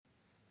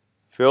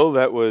Phil,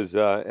 that was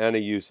Anna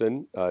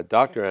Usen,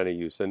 Dr. Anna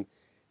Usen.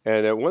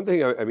 And one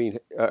thing, I mean,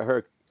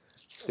 her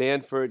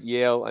Stanford,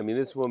 Yale, I mean,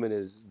 this woman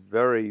is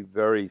very,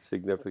 very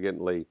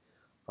significantly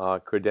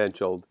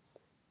credentialed.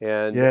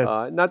 And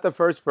Yes. not the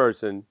first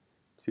person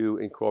to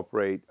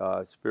incorporate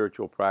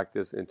spiritual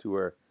practice into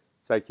her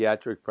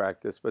psychiatric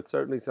practice, but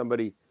certainly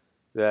somebody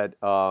that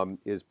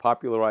is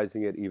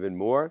popularizing it even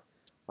more.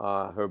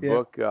 Her Yeah.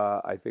 book,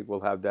 I think,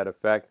 will have that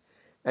effect.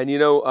 And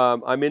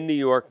I'm in New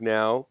York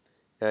now,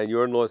 and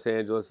you're in Los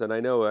Angeles, and I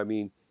know, I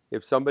mean,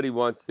 if somebody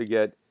wants to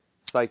get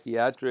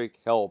psychiatric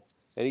help,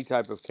 any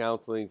type of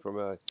counseling from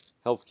a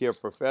healthcare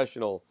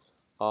professional,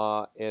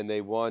 and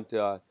they want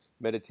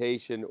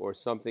meditation or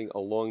something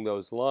along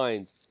those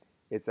lines,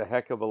 it's a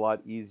heck of a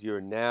lot easier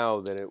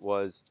now than it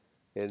was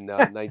in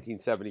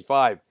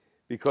 1975.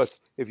 Because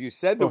if you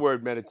said the Well,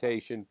 word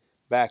meditation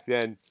back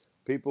then,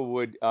 people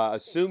would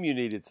assume you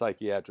needed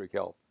psychiatric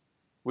help.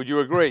 Would you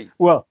agree?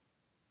 well,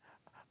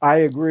 I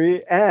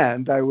agree,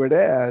 and I would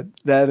add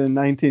that in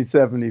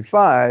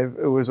 1975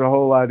 it was a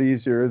whole lot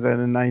easier than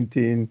in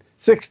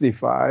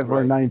 1965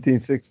 or Right.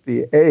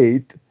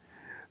 1968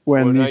 Or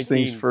when these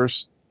things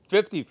first.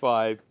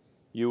 1955,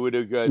 you would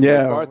have got the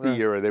Yeah. McCarthy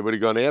era. They would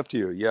have gone after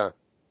you. Yeah.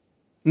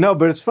 No,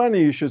 but it's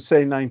funny you should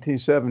say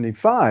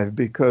 1975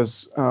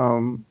 because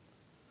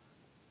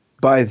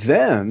by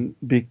then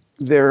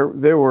there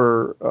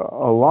were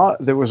a lot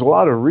there was a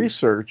lot of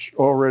research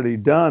already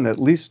done at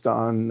least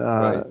on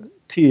Right.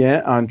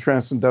 TN on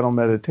transcendental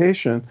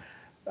meditation,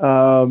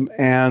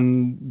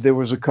 and there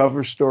was a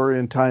cover story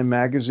in Time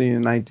magazine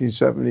in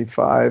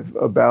 1975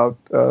 about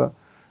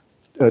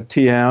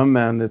TM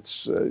and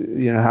it's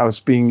how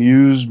it's being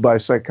used by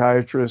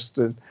psychiatrists,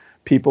 and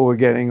people were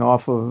getting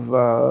off of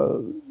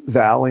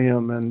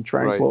Valium and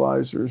Right.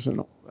 tranquilizers and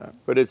all that.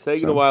 But it's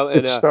taken a So while.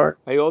 And it start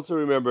I also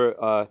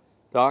remember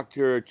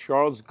Dr.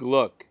 Charles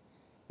Gluck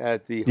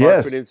at the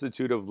Hartford yes.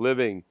 Institute of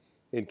Living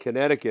in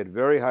Connecticut,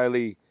 very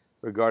highly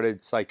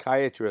regarded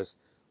psychiatrist,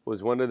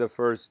 was one of the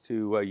first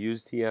to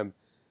use TM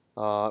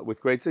with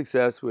great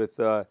success with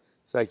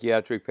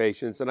psychiatric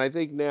patients. And I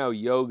think now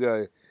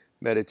yoga,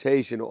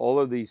 meditation, all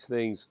of these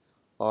things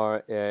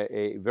are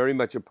very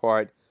much a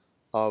part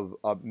of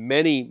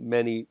many,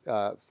 many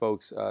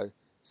folks'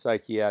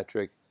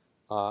 psychiatric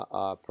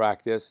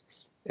practice.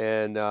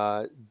 And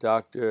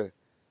Dr.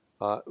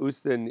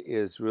 Ustin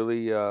is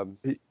really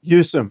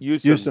Use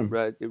Yusum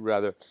them.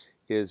 rather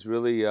is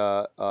really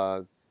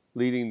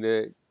leading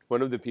the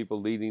one of the people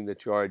leading the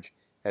charge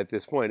at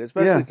this point.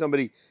 Especially Yeah,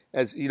 somebody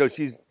as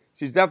she's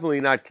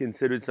definitely not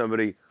considered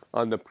somebody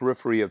on the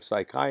periphery of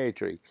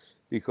psychiatry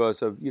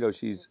because of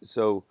she's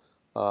so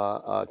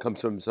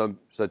comes from some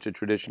such a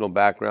traditional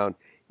background.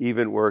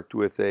 Even worked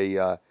with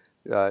a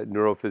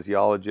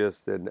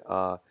neurophysiologist and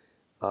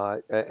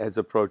has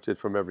approached it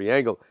from every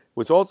angle.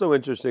 What's also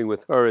interesting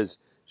with her is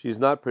she's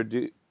not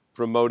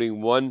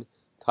promoting one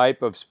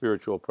type of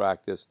spiritual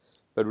practice,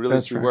 but really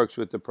that's she right. works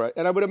with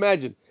and I would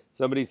imagine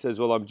somebody says,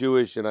 "Well, I'm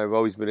Jewish and I've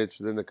always been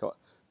interested in the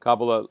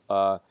Kabbalah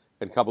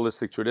and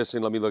Kabbalistic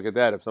tradition. Let me look at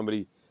that." If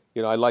somebody,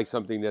 I like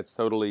something that's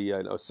totally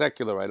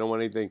secular. I don't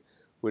want anything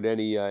with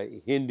any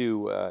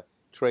Hindu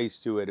trace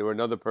to it. Or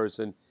another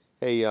person,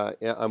 hey,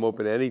 I'm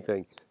open to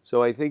anything.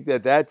 So I think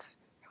that that's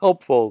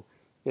helpful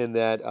in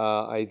that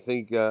I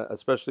think,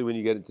 especially when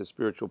you get into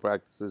spiritual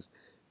practices,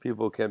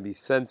 people can be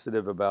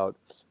sensitive about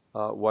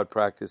what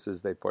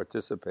practices they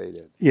participate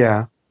in.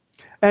 Yeah,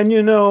 and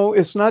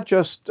it's not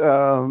just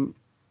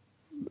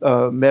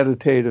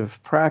meditative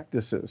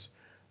practices,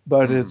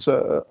 but Mm, it's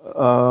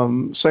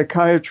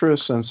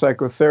psychiatrists and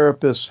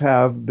psychotherapists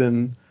have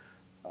been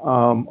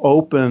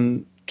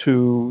open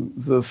to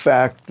the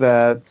fact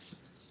that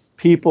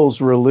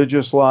people's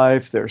religious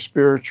life, their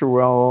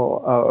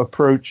spiritual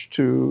approach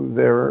to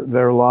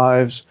their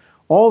lives,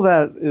 all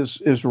that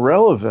is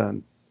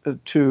relevant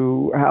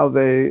to how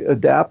they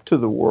adapt to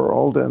the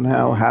world and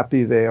how mm-hmm.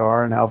 happy they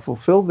are and how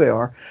fulfilled they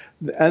are.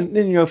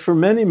 And for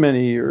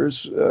many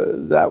years,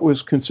 that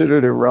was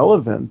considered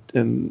irrelevant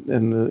in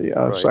the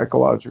Right.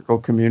 psychological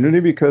community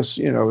because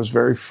it was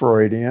very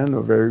Freudian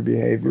or very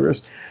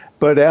behaviorist. Right.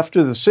 But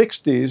after the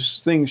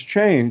 60s, things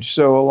changed.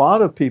 So a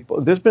lot of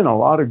people, there's been a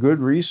lot of good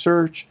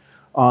research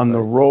on the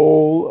Right.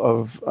 role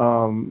of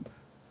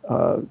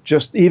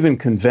just even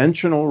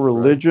conventional Right.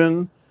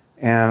 religion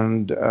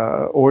and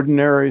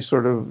ordinary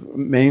sort of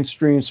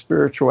mainstream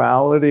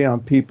spirituality on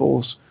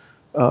people's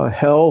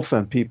health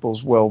and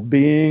people's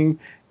well-being,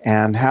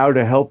 and how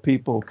to help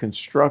people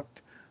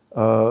construct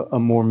a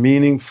more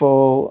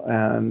meaningful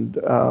and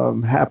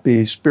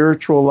happy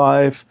spiritual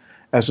life,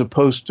 as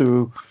opposed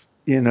to,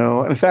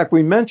 in fact,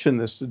 we mentioned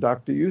this to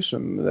Dr.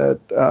 Yusum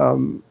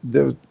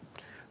that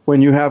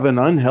when you have an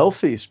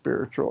unhealthy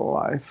spiritual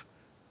life,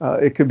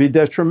 it could be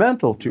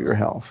detrimental to your Right.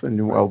 health and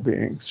your Right.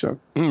 well-being. So,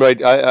 Right.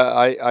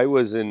 I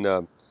was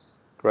in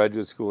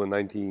graduate school in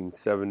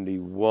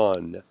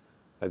 1971.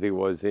 I think it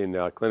was in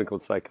clinical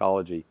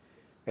psychology,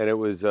 and it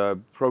was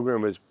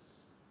program was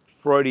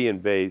Freudian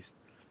based,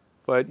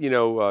 but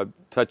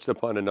touched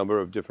upon a number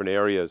of different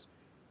areas.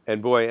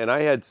 And boy, and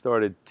I had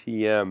started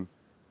TM,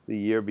 the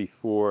year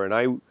before, and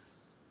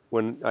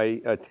when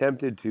I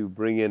attempted to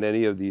bring in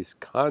any of these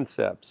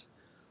concepts,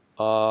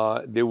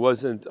 there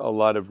wasn't a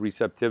lot of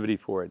receptivity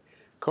for it.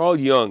 Carl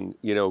Jung,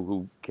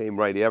 who came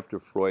right after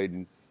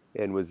Freud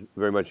and was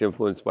very much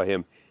influenced by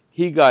him,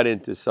 he got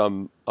into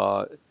some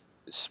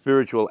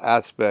spiritual Oh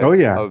aspects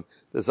yeah. of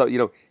this.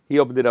 He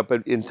opened it up,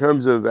 but in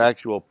terms of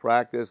actual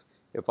practice,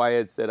 if I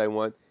had said I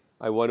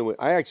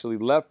actually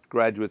left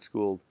graduate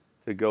school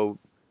to go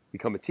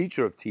become a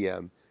teacher of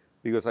TM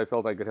because I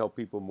felt I could help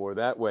people more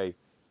that way,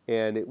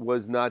 and it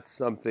was not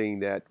something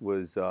that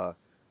was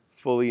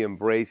fully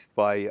embraced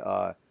by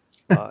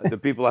the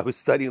people I was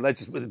studying, not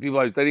just with the people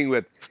I was studying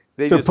with.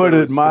 They To just thought put it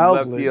it was from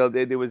left mildly. field.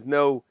 There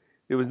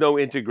was no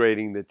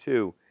integrating the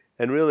two.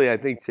 And really, I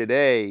think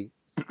today,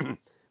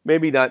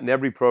 maybe not in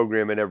every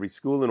program in every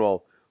school and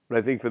all, but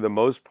I think for the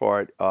most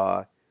part,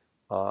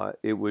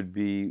 it would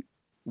be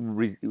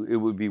it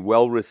would be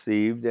well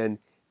received and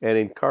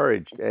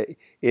encouraged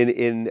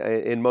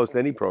in most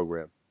any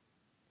program.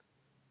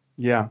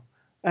 Yeah.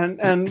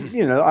 And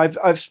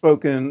I've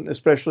spoken,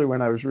 especially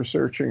when I was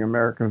researching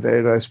American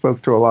Veda, I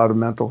spoke to a lot of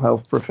mental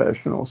health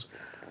professionals,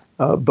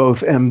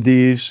 both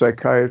MDs,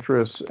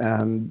 psychiatrists,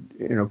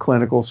 and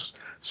clinical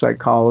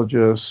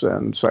psychologists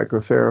and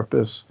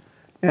psychotherapists,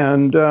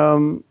 and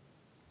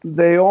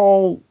they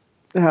all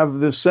have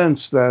this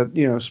sense that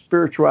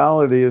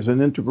spirituality is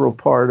an integral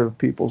part of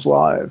people's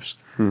lives.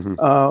 Hmm.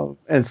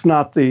 It's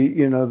not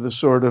the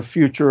sort of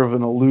future of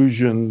an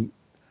illusion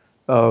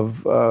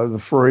of the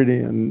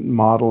Freudian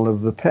model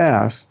of the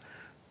past.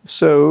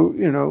 So,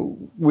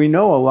 we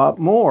know a lot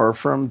more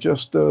from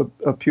just a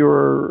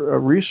pure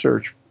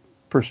research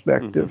Hmm.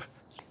 perspective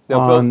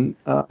Now, Phil, on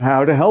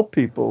how to help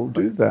people right.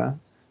 do that.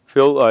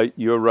 Phil,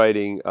 you're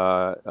writing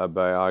a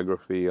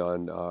biography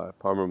on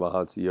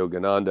Paramahansa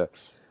Yogananda.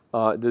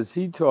 Does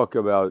he talk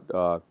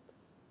about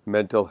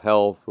mental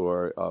health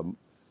or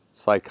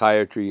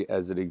psychiatry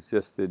as it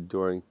existed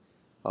during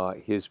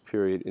his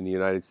period in the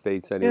United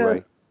States Yeah,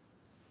 anyway?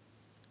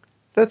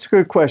 that's a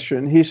good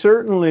question. He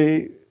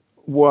certainly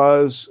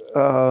was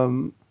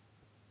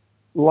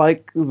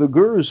like the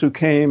gurus who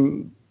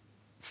came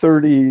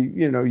 30,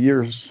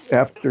 years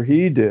after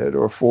he did,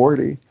 or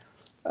 40,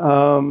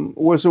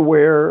 was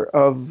aware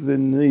of the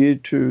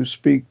need to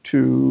speak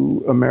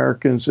to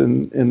Americans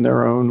in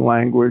their own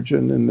language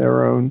and in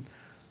their own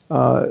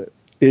uh,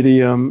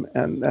 idiom,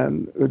 and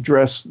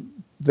address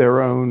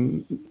their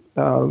own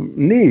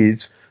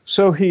needs.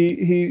 So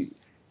he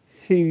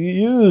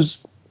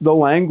used the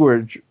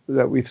language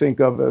that we think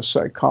of as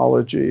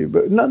psychology,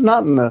 but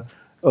not in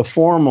a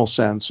formal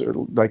sense or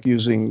like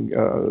using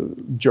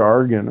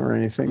jargon or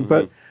anything. Hmm.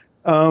 But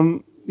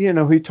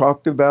he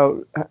talked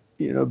about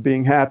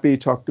being happy. He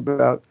talked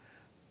about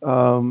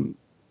um,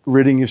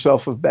 ridding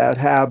yourself of bad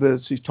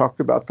habits. He talked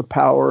about the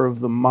power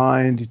of the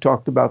mind. He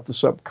talked about the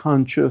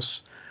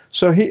subconscious.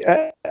 So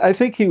I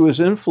think he was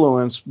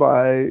influenced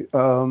by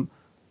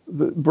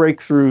the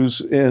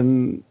breakthroughs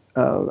in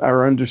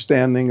our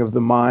understanding of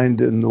the mind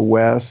in the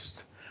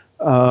West,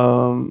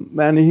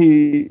 and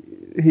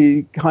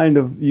he kind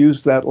of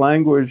used that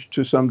language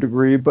to some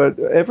degree. But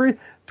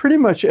pretty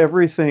much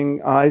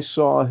everything I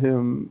saw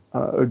him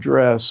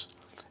address,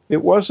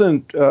 it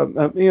wasn't,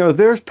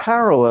 there's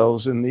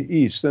parallels in the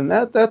East, and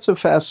that's a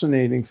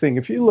fascinating thing.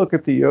 If you look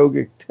at the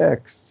yogic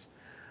texts,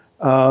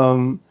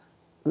 um,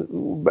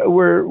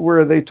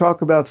 where they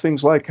talk about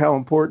things like how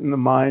important the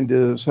mind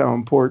is, how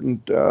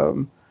important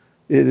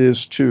it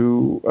is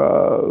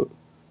to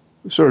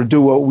sort of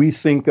do what we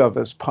think of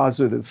as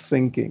positive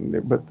thinking,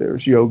 but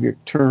there's yogic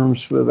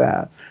terms for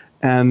that,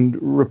 and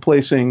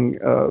replacing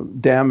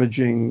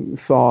damaging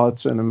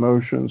thoughts and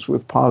emotions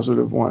with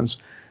positive ones.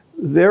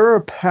 There are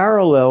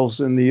parallels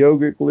in the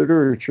yogic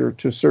literature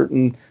to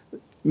certain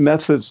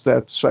methods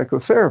that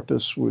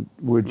psychotherapists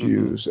would Hmm.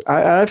 use.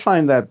 I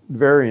find that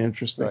very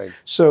interesting. Right.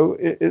 So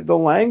the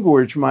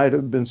language might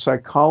have been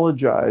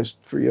psychologized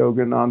for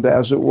Yogananda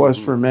as it was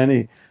Hmm. for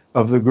many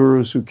of the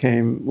gurus who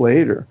came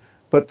later.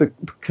 But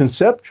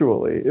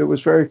conceptually, it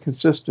was very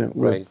consistent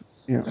Right.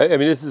 with, I mean,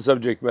 this is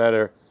subject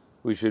matter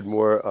we should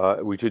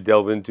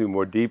delve into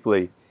more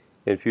deeply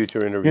in future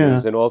yeah,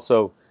 interviews, and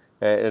also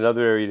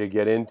another area to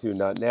get into,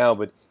 not now,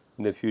 but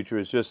in the future,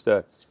 is just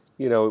a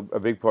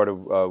big part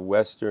of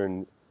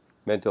Western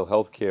mental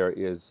health care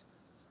is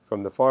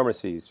from the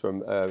pharmacies,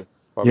 from yeah,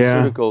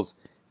 pharmaceuticals,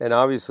 and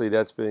obviously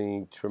that's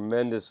being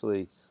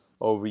tremendously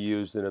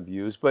overused and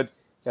abused. But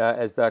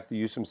as Dr.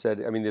 Yusum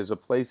said, I mean, there's a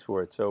place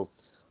for it. So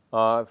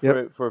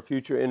yep. for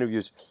future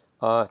interviews.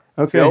 Okay.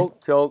 Phil,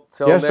 till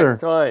Yes, next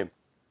sir. time.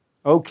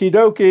 Okie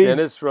dokie.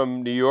 Dennis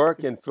from New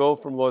York and Phil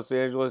from Los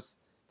Angeles.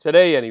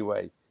 Today,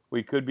 anyway.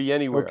 We could be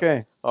anywhere.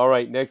 Okay. All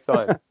right, next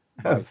time.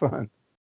 Have Bye. fun.